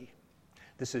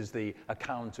This is the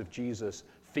account of Jesus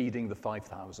feeding the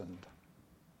 5,000.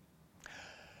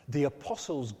 The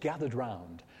apostles gathered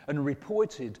round and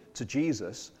reported to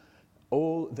Jesus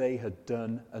all they had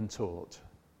done and taught.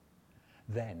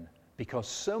 Then, because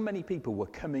so many people were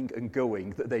coming and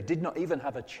going that they did not even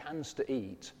have a chance to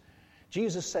eat,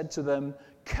 Jesus said to them,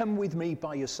 "Come with me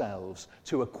by yourselves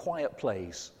to a quiet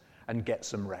place and get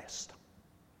some rest."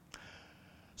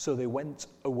 So they went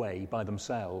away by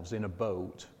themselves in a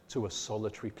boat to a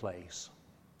solitary place.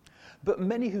 But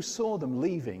many who saw them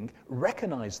leaving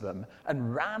recognized them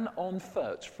and ran on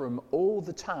foot from all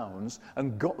the towns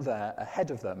and got there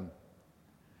ahead of them.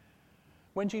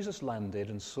 When Jesus landed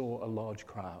and saw a large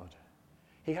crowd,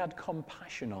 he had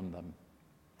compassion on them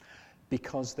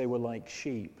because they were like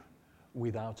sheep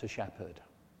without a shepherd.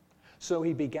 So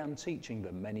he began teaching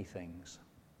them many things.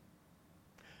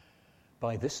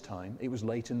 By this time, it was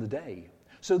late in the day.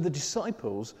 So the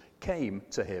disciples came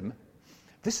to him.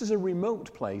 "This is a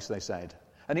remote place," they said,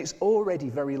 "and it's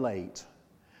already very late.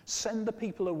 Send the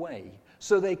people away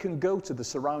so they can go to the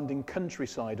surrounding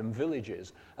countryside and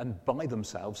villages and buy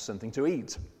themselves something to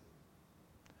eat."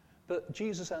 But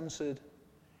Jesus answered,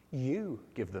 "You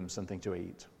give them something to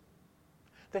eat."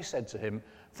 They said to him,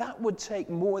 "That would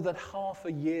take more than half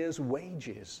a year's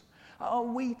wages. Are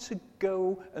we to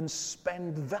go and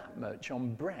spend that much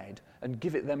on bread and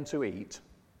give it them to eat?"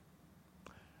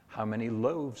 "How many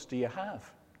loaves do you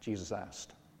have?" Jesus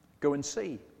asked. "Go and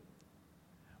see."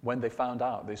 When they found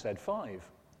out, they said, 5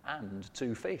 and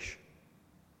 2 fish.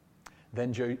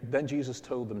 Then Jesus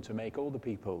told them to make all the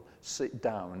people sit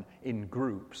down in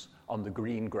groups on the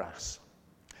green grass.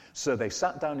 So they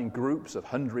sat down in groups of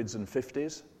hundreds and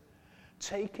fifties.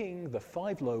 Taking the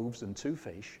 5 loaves and 2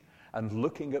 fish and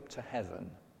looking up to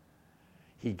heaven,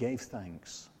 he gave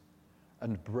thanks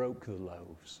and broke the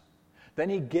loaves. Then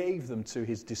he gave them to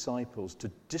his disciples to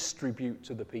distribute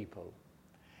to the people.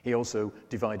 He also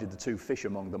divided the 2 fish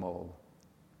among them all.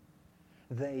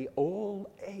 They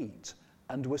all ate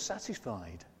and were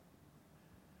satisfied.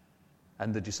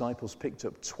 And the disciples picked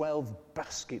up 12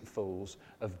 basketfuls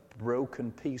of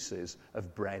broken pieces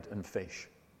of bread and fish.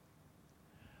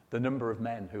 The number of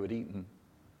men who had eaten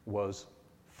was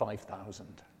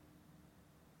 5,000.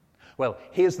 Well,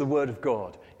 here's the word of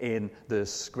God in the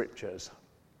scriptures.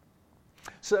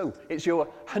 So, it's your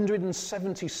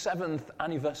 177th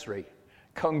anniversary.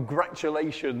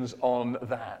 Congratulations on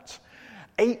that.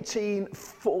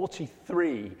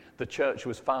 1843, the church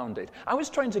was founded. I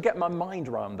was trying to get my mind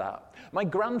around that. My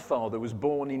grandfather was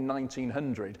born in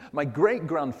 1900. My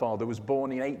great-grandfather was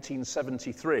born in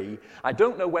 1873. I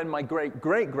don't know when my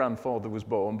great-great-grandfather was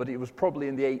born, but it was probably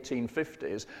in the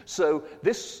 1850s. So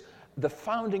the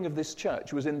founding of this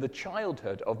church was in the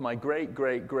childhood of my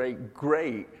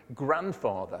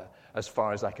great-great-great-great-grandfather, as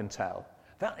far as I can tell.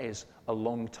 That is a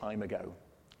long time ago.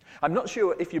 I'm not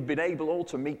sure if you've been able all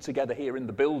to meet together here in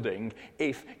the building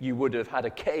if you would have had a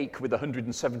cake with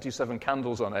 177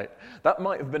 candles on it. That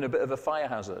might have been a bit of a fire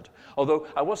hazard. Although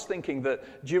I was thinking that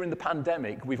during the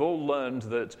pandemic, we've all learned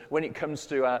that when it comes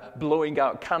to blowing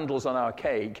out candles on our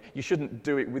cake, you shouldn't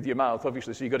do it with your mouth,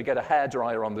 obviously, so you've got to get a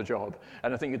hairdryer on the job.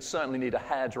 And I think you'd certainly need a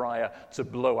hairdryer to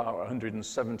blow out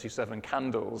 177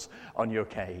 candles on your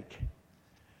cake.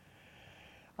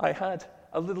 I had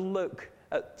a little look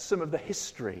at some of the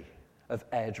history of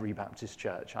Airdrie Baptist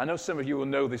Church. I know some of you will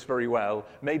know this very well,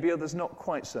 maybe others not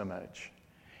quite so much.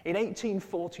 In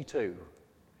 1842,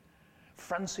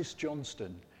 Francis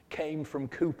Johnston came from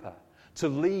Cooper to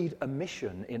lead a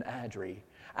mission in Airdrie,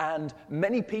 and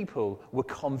many people were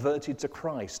converted to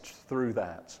Christ through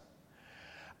that.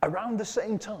 Around the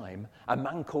same time, a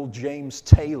man called James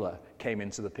Taylor came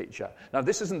into the picture. Now,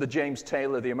 this isn't the James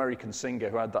Taylor, the American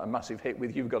singer who had that massive hit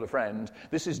with You've Got a Friend.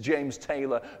 This is James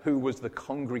Taylor, who was the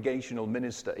congregational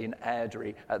minister in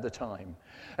Airdrie at the time.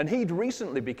 And he'd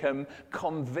recently become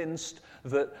convinced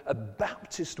that a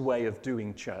Baptist way of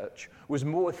doing church was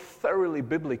more thoroughly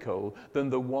biblical than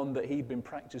the one that he'd been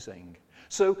practicing.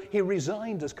 So he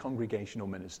resigned as congregational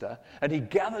minister, and he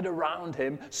gathered around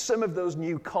him some of those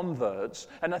new converts,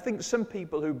 and I think some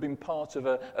people who'd been part of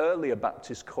an earlier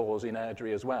Baptist cause in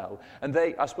Airdrie as well. And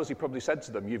I suppose he probably said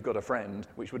to them, "You've got a friend,"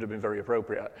 which would have been very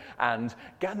appropriate, and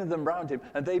gathered them around him,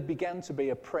 and they began to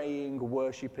be a praying,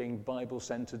 worshipping,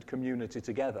 Bible-centered community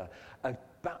together, a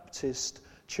Baptist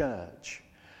church.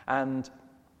 And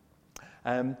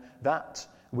that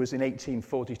was in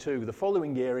 1842. The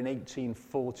following year, in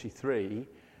 1843,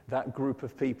 that group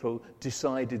of people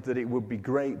decided that it would be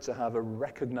great to have a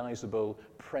recognizable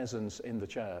presence in the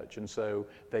church. And so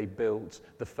they built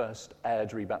the first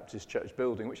Airdrie Baptist Church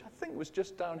building, which I think was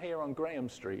just down here on Graham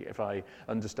Street, if I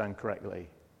understand correctly.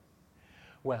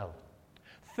 Well,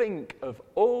 Think of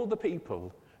all the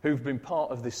people who've been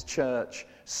part of this church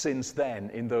since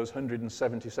then, in those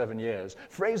 177 years.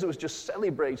 Fraser was just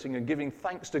celebrating and giving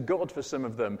thanks to God for some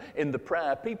of them in the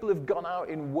prayer. People who've gone out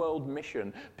in world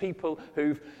mission, people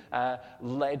who've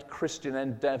led Christian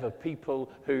endeavor,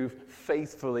 people who've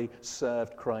faithfully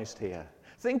served Christ here.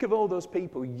 Think of all those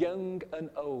people, young and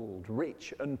old,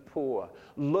 rich and poor,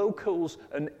 locals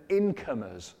and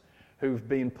incomers who've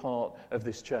been part of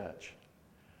this church.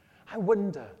 I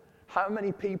wonder how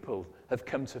many people have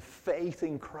come to faith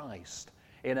in Christ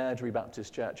in Airdrie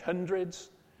Baptist Church?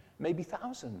 Hundreds, maybe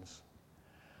thousands.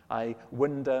 I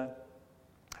wonder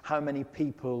how many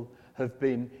people have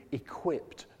been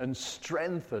equipped and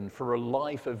strengthened for a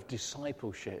life of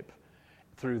discipleship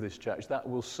through this church. That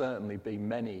will certainly be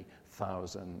many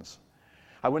thousands.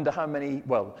 I wonder how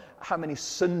many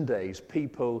Sundays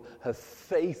people have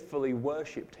faithfully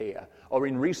worshipped here, or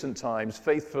in recent times,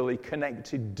 faithfully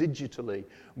connected digitally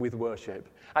with worship.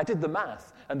 I did the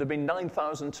math, and there have been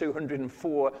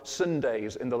 9,204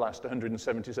 Sundays in the last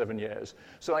 177 years.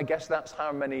 So I guess that's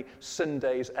how many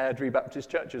Sundays Airdrie Baptist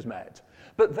Church has met.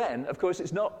 But then, of course,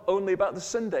 it's not only about the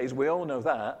Sundays. We all know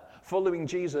that. Following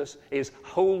Jesus is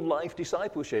whole life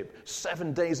discipleship,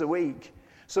 7 days a week.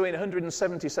 So in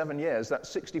 177 years, that's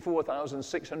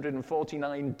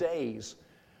 64,649 days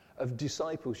of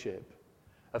discipleship,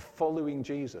 of following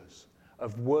Jesus,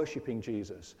 of worshipping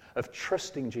Jesus, of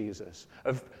trusting Jesus,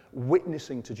 of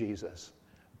witnessing to Jesus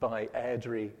by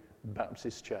Airdrie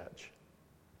Baptist Church.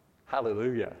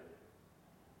 Hallelujah.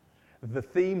 The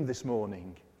theme this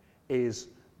morning is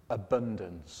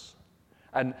abundance.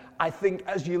 And I think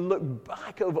as you look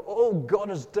back over all God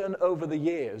has done over the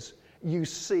years, you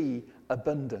see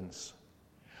abundance.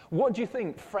 What do you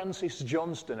think Francis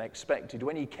Johnston expected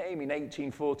when he came in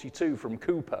 1842 from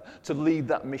Cooper to lead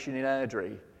that mission in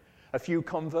Airdrie? A few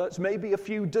converts, maybe a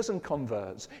few dozen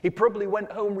converts. He probably went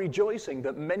home rejoicing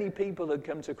that many people had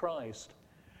come to Christ.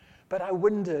 But I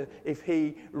wonder if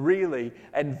he really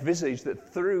envisaged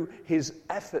that through his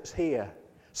efforts here,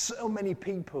 so many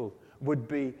people would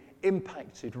be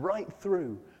impacted right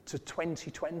through to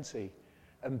 2020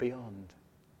 and beyond.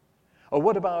 Or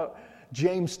what about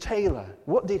James Taylor?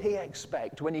 What did he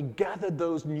expect when he gathered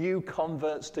those new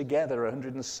converts together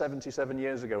 177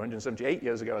 years ago, 178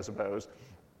 years ago, I suppose?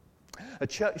 A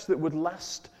church that would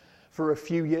last for a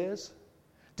few years?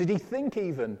 Did he think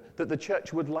even that the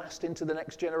church would last into the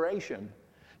next generation?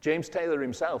 James Taylor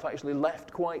himself actually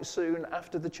left quite soon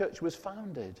after the church was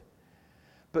founded.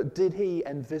 But did he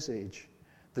envisage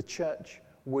the church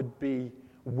would be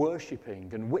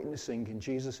worshipping and witnessing in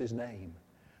Jesus' name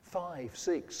 5,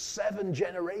 6, 7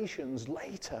 generations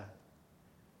later?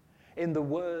 In the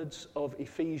words of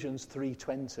Ephesians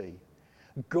 3:20,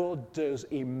 God does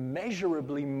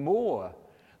immeasurably more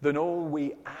than all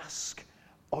we ask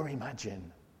or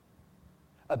imagine.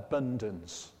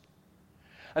 Abundance.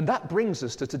 And that brings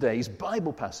us to today's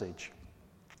Bible passage.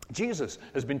 Jesus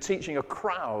has been teaching a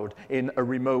crowd in a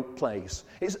remote place.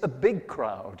 It's a big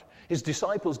crowd. His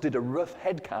disciples did a rough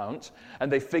head count,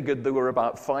 and they figured there were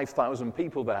about 5,000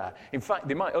 people there. In fact,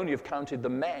 they might only have counted the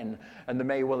men, and there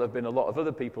may well have been a lot of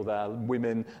other people there,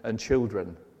 women and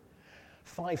children.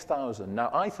 5,000. Now,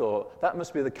 I thought that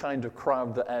must be the kind of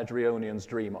crowd that Airdrieonians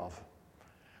dream of.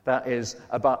 That is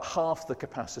about half the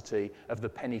capacity of the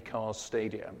Penny Cars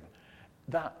Stadium.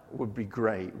 That would be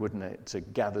great, wouldn't it, to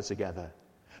gather together?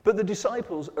 But the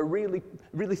disciples are really,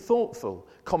 really thoughtful,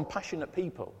 compassionate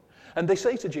people. And they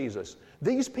say to Jesus,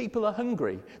 these people are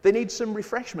hungry. They need some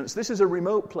refreshments. This is a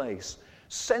remote place.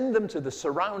 Send them to the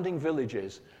surrounding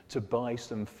villages to buy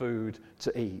some food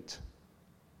to eat.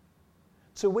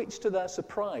 To which, to their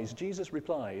surprise, Jesus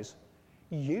replies,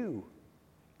 you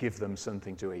give them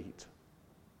something to eat.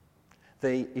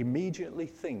 They immediately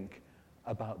think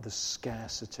about the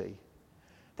scarcity.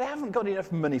 They haven't got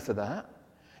enough money for that.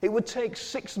 It would take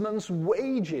 6 months'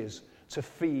 wages to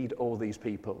feed all these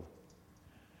people.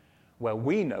 Well,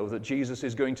 we know that Jesus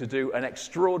is going to do an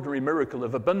extraordinary miracle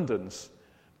of abundance,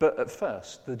 but at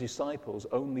first the disciples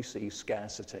only see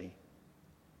scarcity.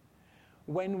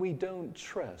 When we don't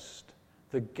trust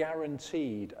the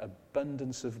guaranteed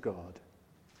abundance of God,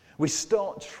 we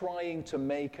start trying to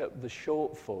make up the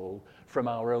shortfall from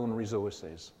our own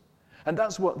resources. And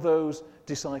that's what those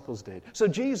disciples did. So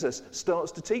Jesus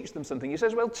starts to teach them something. He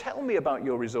says, well, tell me about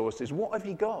your resources. What have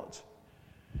you got?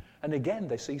 And again,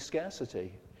 they see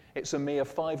scarcity. It's a mere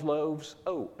 5 loaves,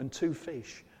 and 2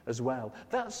 fish as well.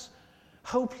 That's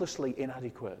hopelessly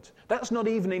inadequate. That's not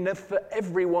even enough for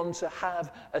everyone to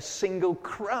have a single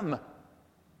crumb.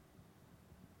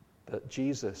 But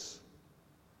Jesus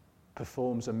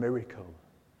performs a miracle.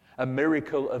 a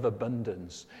miracle of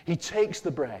abundance. He takes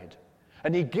the bread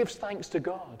and he gives thanks to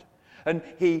God, and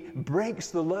he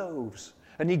breaks the loaves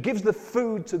and he gives the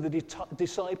food to the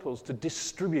disciples to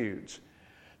distribute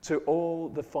to all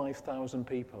the 5,000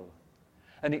 people.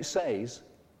 And it says,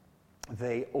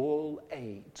 they all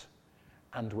ate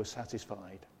and were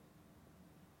satisfied.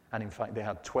 And in fact, they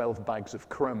had 12 bags of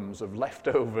crumbs of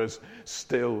leftovers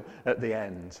still at the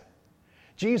end.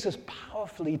 Jesus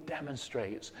powerfully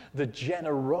demonstrates the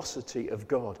generosity of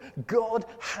God. God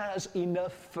has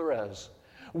enough for us.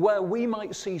 Where we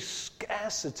might see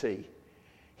scarcity,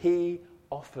 he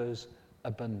offers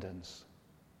abundance.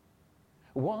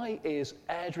 Why is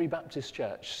Airdrie Baptist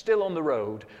Church still on the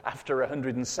road after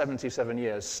 177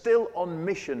 years, still on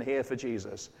mission here for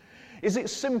Jesus? Is it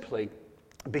simply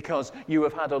because you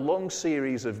have had a long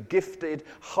series of gifted,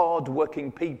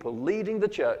 hard-working people leading the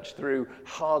church through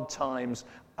hard times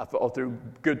or through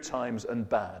good times and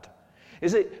bad?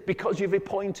 Is it because you've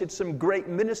appointed some great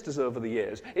ministers over the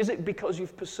years? Is it because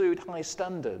you've pursued high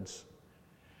standards?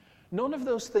 None of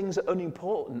those things are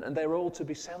unimportant, and they're all to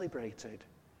be celebrated.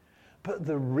 But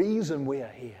the reason we are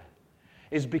here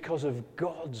is because of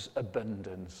God's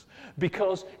abundance.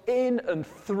 Because in and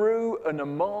through and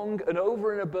among and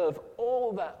over and above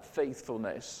all that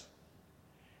faithfulness,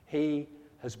 he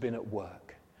has been at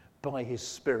work by his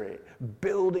Spirit,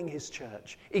 building his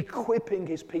church, equipping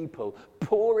his people,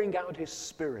 pouring out his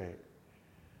Spirit,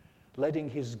 letting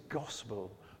his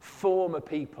gospel form a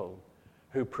people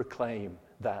who proclaim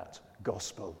that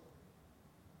gospel.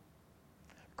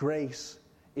 Grace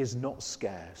is not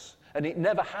scarce, and it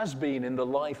never has been in the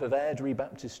life of Airdrie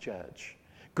Baptist Church.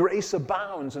 Grace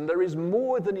abounds, and there is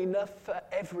more than enough for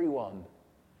everyone.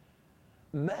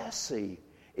 Mercy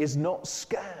is not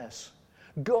scarce.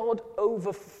 God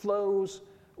overflows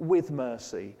with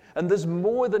mercy, and there's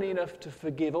more than enough to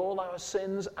forgive all our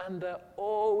sins, and there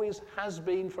always has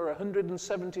been for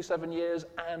 177 years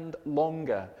and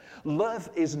longer. Love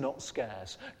is not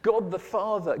scarce. God the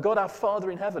Father, God our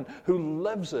Father in heaven, who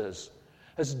loves us,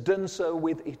 has done so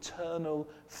with eternal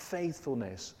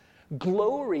faithfulness.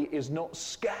 Glory is not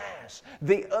scarce.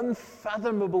 The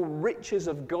unfathomable riches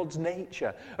of God's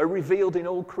nature are revealed in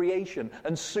all creation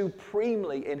and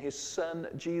supremely in his Son,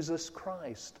 Jesus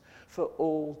Christ, for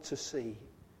all to see.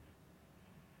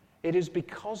 It is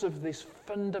because of this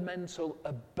fundamental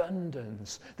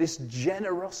abundance, this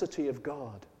generosity of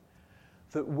God,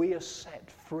 that we are set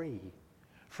free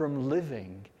from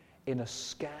living in a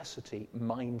scarcity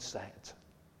mindset.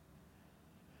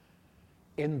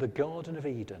 In the Garden of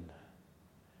Eden,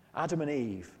 Adam and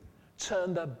Eve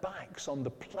turned their backs on the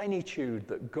plenitude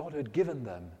that God had given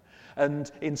them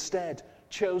and instead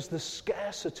chose the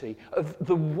scarcity of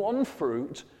the one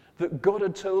fruit that God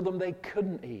had told them they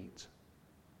couldn't eat.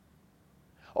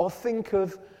 Or think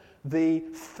of the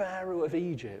Pharaoh of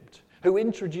Egypt, who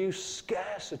introduced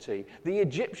scarcity. The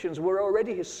Egyptians were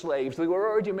already his slaves.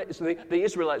 The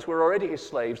Israelites were already his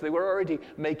slaves. They were already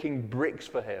making bricks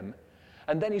for him.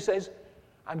 And then he says,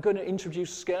 I'm going to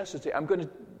introduce scarcity. I'm going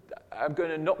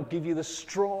to not give you the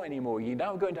straw anymore. You're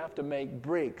now going to have to make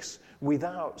bricks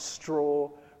without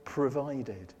straw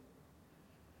provided.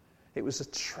 It was a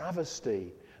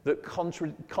travesty that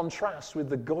contrasts with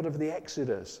the God of the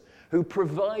Exodus, who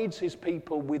provides his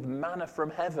people with manna from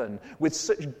heaven, with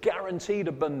such guaranteed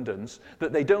abundance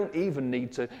that they don't even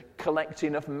need to collect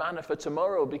enough manna for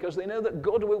tomorrow, because they know that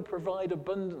God will provide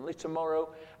abundantly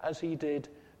tomorrow as he did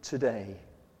today.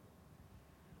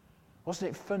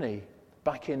 Wasn't it funny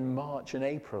back in March and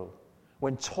April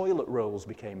when toilet rolls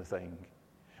became a thing?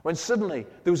 When suddenly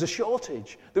there was a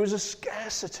shortage, there was a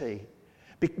scarcity,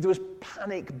 there was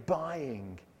panic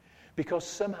buying, because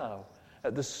somehow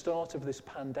at the start of this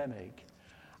pandemic,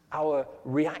 our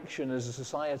reaction as a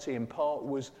society in part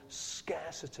was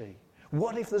scarcity.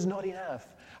 What if there's not enough?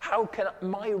 How can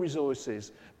my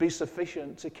resources be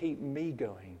sufficient to keep me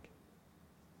going?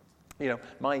 You know,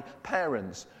 my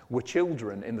parents were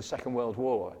children in the Second World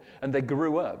War, and they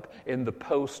grew up in the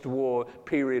post-war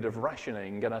period of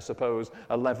rationing and, I suppose,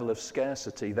 a level of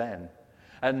scarcity then.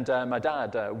 And my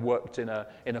dad worked in a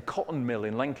cotton mill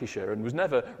in Lancashire and was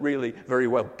never really very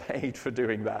well paid for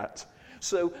doing that.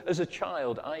 So as a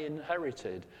child, I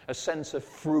inherited a sense of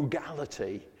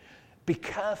frugality. Be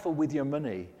careful with your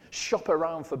money. Shop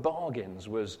around for bargains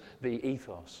was the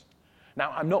ethos.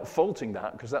 Now, I'm not faulting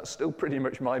that, because that's still pretty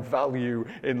much my value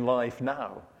in life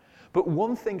now. But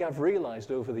one thing I've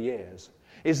realized over the years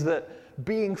is that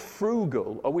being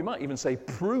frugal, or we might even say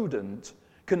prudent,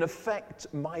 can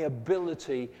affect my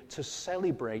ability to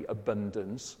celebrate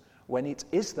abundance when it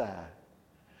is there.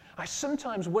 I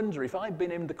sometimes wonder if I'd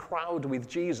been in the crowd with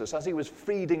Jesus as he was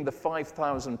feeding the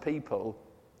 5,000 people,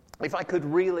 if I could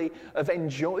really have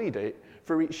enjoyed it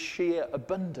for its sheer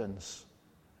abundance?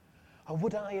 Or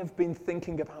would I have been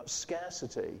thinking about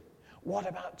scarcity? What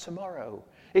about tomorrow?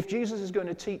 If Jesus is going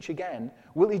to teach again,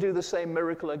 will he do the same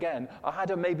miracle again? Or had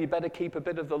I maybe better keep a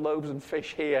bit of the loaves and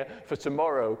fish here for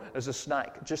tomorrow as a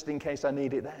snack, just in case I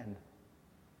need it then?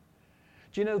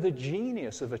 Do you know the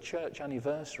genius of a church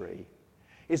anniversary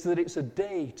is that it's a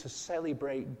day to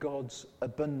celebrate God's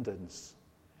abundance?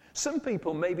 Some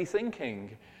people may be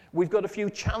thinking, we've got a few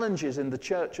challenges in the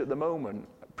church at the moment.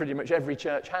 Pretty much every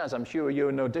church has. I'm sure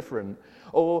you're no different.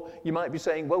 Or you might be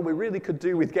saying, well, we really could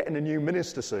do with getting a new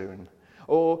minister soon.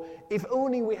 Or if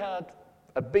only we had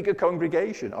a bigger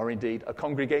congregation, or indeed a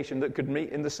congregation that could meet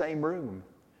in the same room.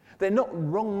 They're not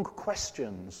wrong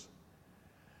questions.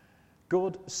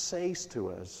 God says to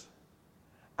us,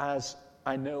 as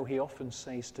I know he often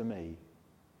says to me,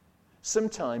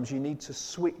 sometimes you need to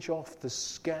switch off the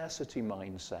scarcity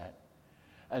mindset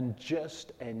and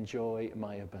just enjoy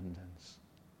my abundance.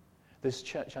 This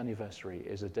church anniversary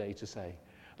is a day to say,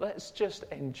 let's just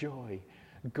enjoy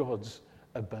God's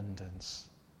abundance.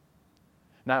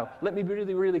 Now, let me be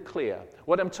really, really clear.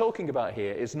 What I'm talking about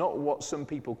here is not what some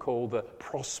people call the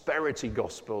prosperity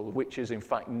gospel, which is in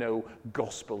fact no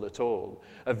gospel at all.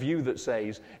 A view that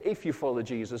says, if you follow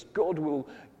Jesus, God will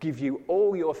give you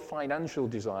all your financial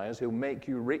desires. He'll make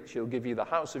you rich. He'll give you the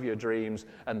house of your dreams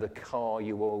and the car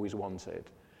you always wanted.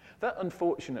 That,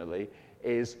 unfortunately,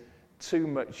 is too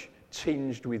much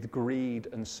tinged with greed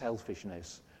and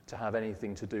selfishness to have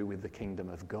anything to do with the kingdom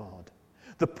of God.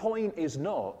 The point is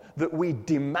not that we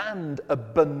demand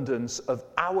abundance of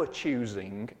our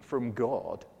choosing from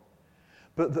God,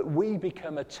 but that we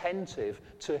become attentive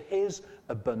to his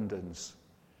abundance.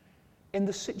 In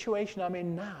the situation I'm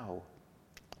in now,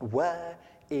 where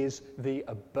is the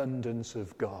abundance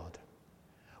of God?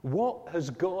 What has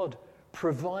God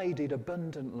provided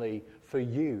abundantly for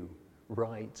you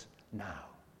right now?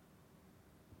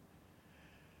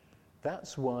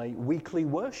 That's why weekly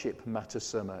worship matters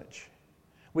so much.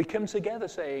 We come together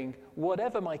saying,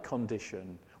 whatever my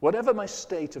condition, whatever my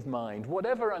state of mind,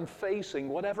 whatever I'm facing,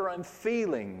 whatever I'm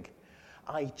feeling,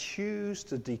 I choose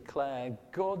to declare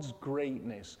God's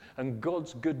greatness and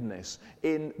God's goodness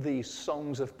in these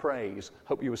songs of praise.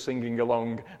 Hope you were singing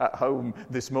along at home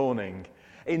this morning.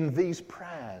 In these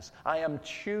prayers, I am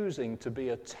choosing to be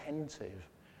attentive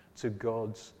to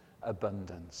God's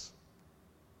abundance.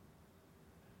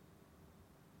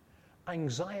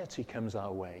 Anxiety comes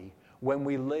our way when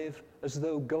we live as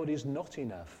though God is not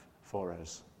enough for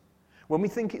us. When we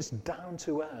think it's down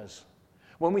to us.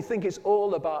 When we think it's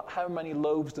all about how many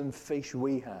loaves and fish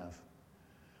we have.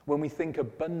 When we think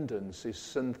abundance is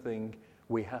something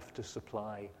we have to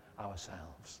supply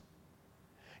ourselves.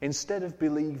 Instead of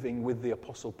believing with the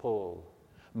Apostle Paul,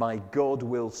 my God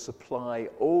will supply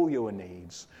all your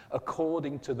needs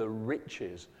according to the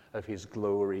riches of his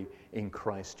glory in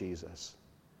Christ Jesus.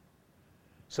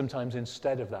 Sometimes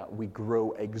instead of that, we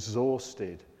grow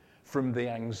exhausted from the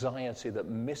anxiety that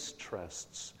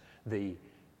mistrusts the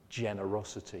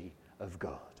generosity of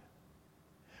God.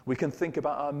 We can think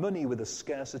about our money with a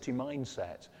scarcity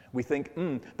mindset. We think,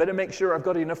 better make sure I've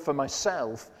got enough for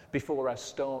myself before I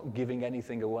start giving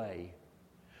anything away.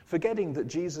 Forgetting that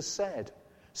Jesus said,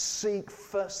 seek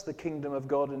first the kingdom of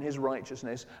God and his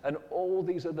righteousness, and all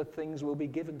these other things will be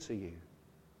given to you.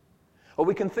 Or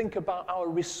we can think about our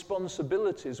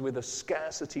responsibilities with a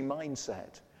scarcity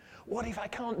mindset. What if I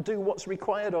can't do what's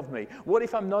required of me? What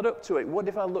if I'm not up to it? What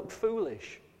if I look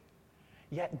foolish?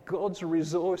 Yet God's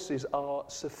resources are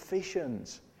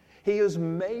sufficient. He has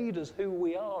made us who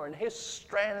we are, and his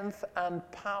strength and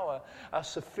power are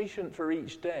sufficient for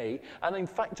each day, and in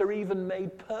fact are even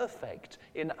made perfect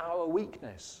in our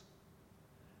weakness.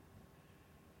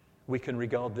 We can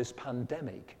regard this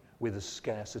pandemic with a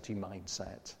scarcity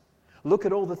mindset. Look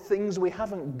at all the things we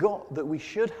haven't got that we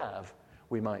should have,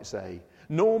 we might say.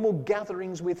 Normal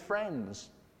gatherings with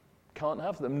friends, can't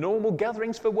have them. Normal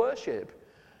gatherings for worship,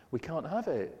 we can't have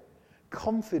it.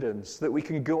 Confidence that we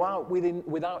can go out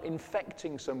without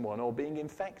infecting someone or being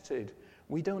infected,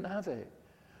 we don't have it.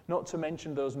 Not to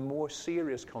mention those more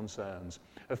serious concerns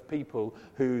of people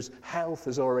whose health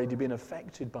has already been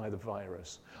affected by the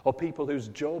virus, or people whose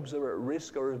jobs are at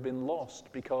risk or have been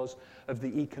lost because of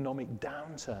the economic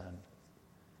downturn.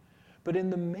 But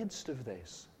in the midst of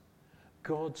this,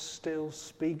 God still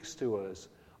speaks to us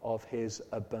of his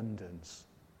abundance.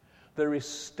 There is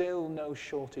still no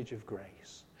shortage of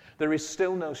grace. There is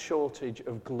still no shortage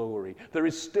of glory. There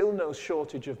is still no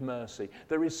shortage of mercy.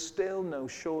 There is still no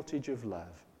shortage of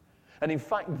love. And in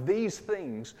fact, these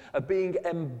things are being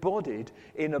embodied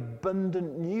in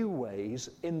abundant new ways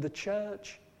in the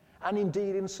church and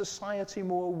indeed in society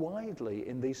more widely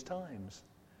in these times.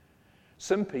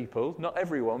 Some people, not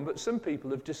everyone, but some people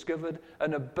have discovered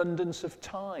an abundance of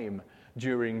time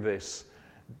during this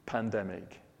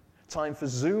pandemic. Time for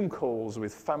Zoom calls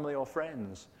with family or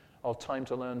friends, or time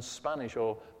to learn Spanish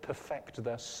or perfect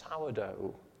their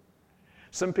sourdough.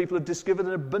 Some people have discovered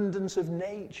an abundance of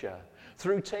nature.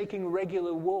 Through taking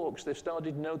regular walks, they've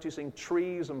started noticing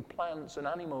trees and plants and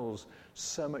animals,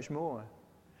 so much more.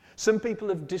 Some people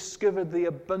have discovered the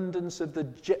abundance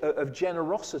of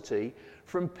generosity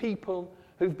from people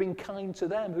who've been kind to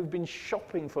them, who've been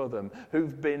shopping for them,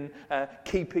 who've been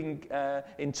keeping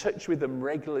in touch with them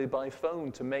regularly by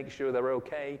phone to make sure they're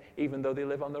okay, even though they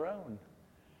live on their own.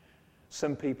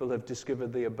 Some people have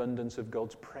discovered the abundance of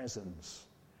God's presence,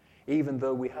 even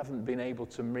though we haven't been able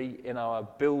to meet in our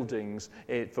buildings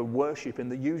for worship in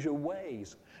the usual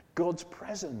ways. God's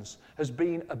presence has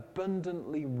been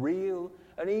abundantly real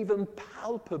and even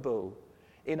palpable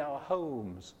in our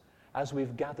homes as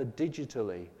we've gathered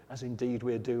digitally, as indeed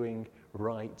we're doing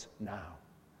right now.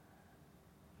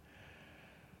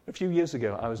 A few years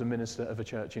ago, I was a minister of a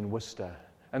church in Worcester,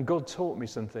 and God taught me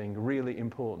something really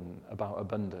important about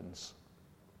abundance.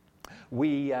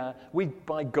 We,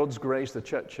 by God's grace, the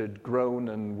church had grown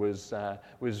and was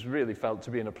really felt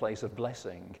to be in a place of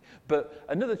blessing. But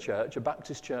another church, a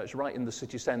Baptist church right in the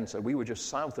city centre, we were just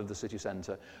south of the city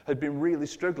centre, had been really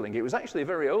struggling. It was actually a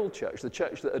very old church, the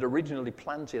church that had originally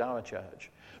planted our church.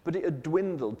 But it had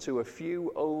dwindled to a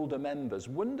few older members,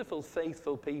 wonderful,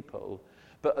 faithful people,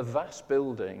 but a vast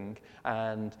building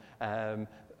and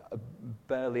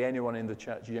barely anyone in the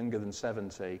church younger than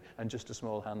 70 and just a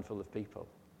small handful of people.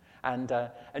 And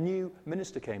a new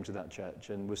minister came to that church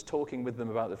and was talking with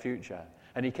them about the future.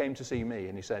 And he came to see me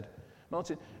and he said,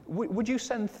 Martin, would you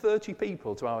send 30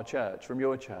 people to our church from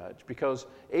your church? Because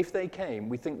if they came,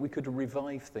 we think we could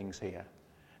revive things here.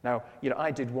 Now, I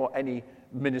did what any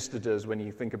minister does when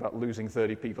you think about losing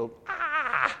 30 people.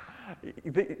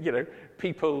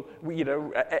 People,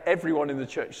 everyone in the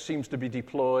church seems to be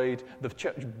deployed. The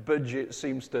church budget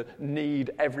seems to need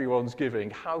everyone's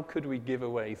giving. How could we give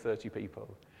away 30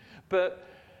 people? But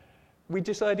we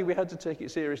decided we had to take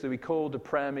it seriously. We called a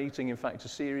prayer meeting, in fact, a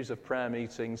series of prayer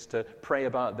meetings to pray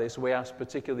about this. We asked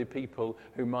particularly people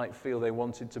who might feel they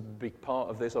wanted to be part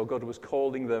of this, or God was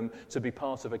calling them to be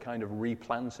part of a kind of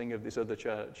replanting of this other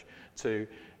church, to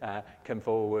come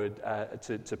forward,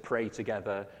 to pray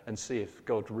together and see if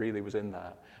God really was in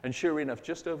that. And sure enough,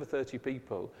 just over 30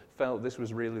 people felt this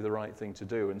was really the right thing to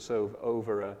do. And so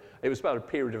it was about a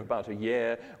period of about a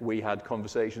year, we had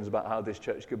conversations about how this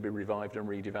church could be revived and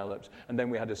redeveloped. And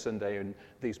then we had a Sunday and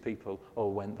these people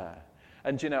all went there.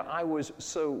 And I was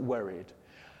so worried.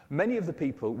 Many of the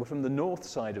people were from the north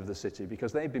side of the city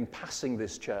because they'd been passing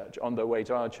this church on their way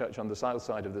to our church on the south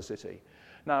side of the city.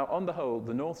 Now, on the whole,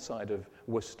 the north side of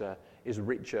Worcester is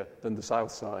richer than the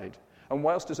south side. And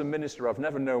whilst as a minister I've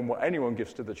never known what anyone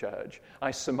gives to the church,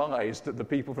 I surmised that the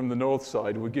people from the north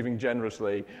side were giving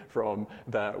generously from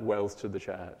their wealth to the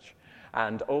church.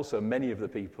 And also many of the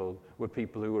people were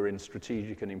people who were in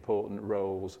strategic and important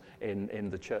roles in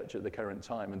the church at the current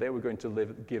time. And they were going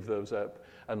to give those up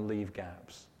and leave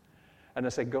gaps. And I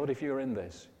said, God, if you're in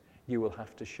this, you will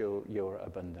have to show your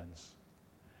abundance.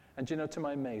 And to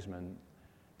my amazement,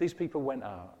 these people went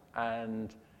out,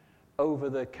 and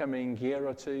over the coming year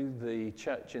or two, the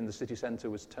church in the city centre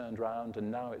was turned around,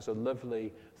 and now it's a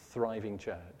lovely, thriving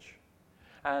church.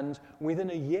 And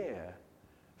within a year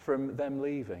from them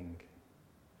leaving,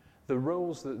 the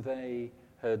roles that they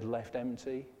had left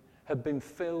empty had been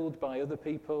filled by other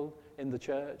people in the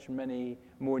church. Many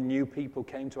more new people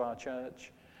came to our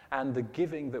church, and the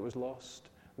giving that was lost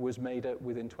was made up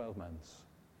within 12 months.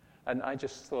 And I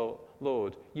just thought,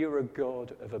 Lord, you're a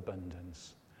God of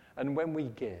abundance. And when we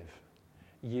give,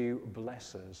 you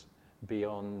bless us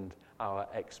beyond our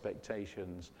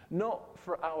expectations, not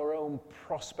for our own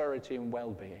prosperity and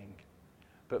well-being,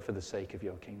 but for the sake of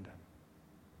your kingdom.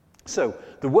 So,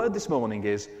 the word this morning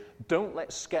is, don't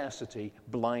let scarcity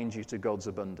blind you to God's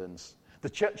abundance. The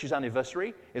church's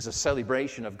anniversary is a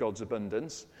celebration of God's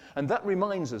abundance, and that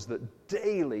reminds us that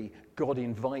daily God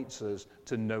invites us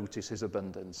to notice his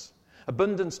abundance.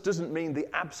 Abundance doesn't mean the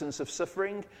absence of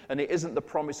suffering, and it isn't the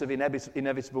promise of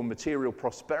inevitable material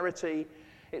prosperity.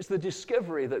 It's the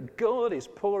discovery that God is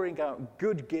pouring out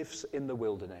good gifts in the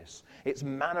wilderness. It's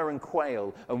manna and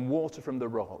quail and water from the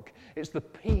rock. It's the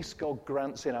peace God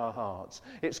grants in our hearts.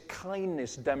 It's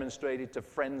kindness demonstrated to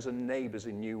friends and neighbours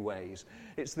in new ways.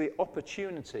 It's the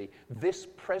opportunity this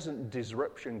present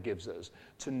disruption gives us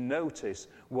to notice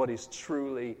what is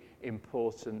truly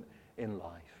important in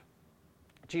life.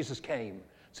 Jesus came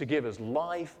to give us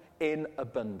life in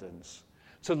abundance,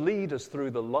 to lead us through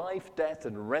the life, death,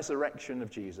 and resurrection of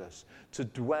Jesus, to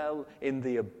dwell in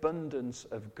the abundance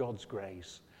of God's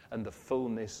grace and the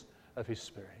fullness of his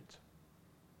Spirit.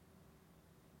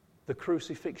 The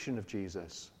crucifixion of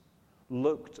Jesus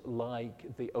looked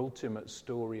like the ultimate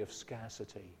story of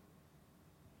scarcity.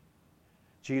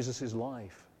 Jesus'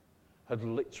 life had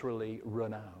literally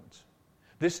run out.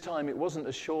 This time it wasn't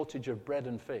a shortage of bread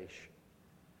and fish.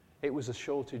 It was a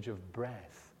shortage of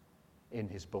breath in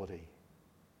his body.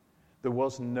 There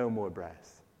was no more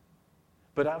breath.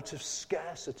 But out of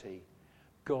scarcity,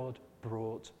 God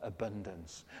brought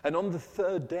abundance. And on the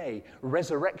third day,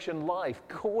 resurrection life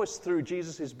coursed through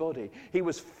Jesus' body. He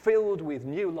was filled with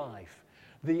new life,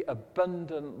 the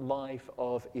abundant life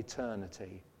of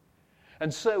eternity.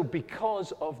 And so,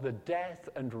 because of the death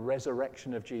and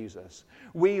resurrection of Jesus,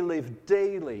 we live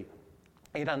daily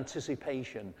in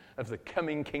anticipation of the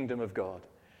coming kingdom of God,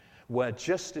 where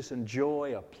justice and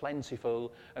joy are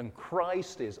plentiful and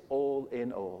Christ is all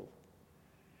in all.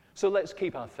 So let's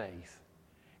keep our faith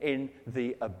in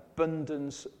the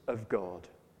abundance of God,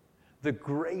 the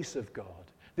grace of God,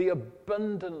 the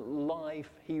abundant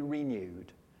life he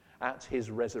renewed at his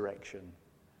resurrection,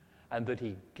 and that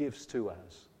he gives to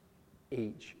us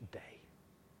each day.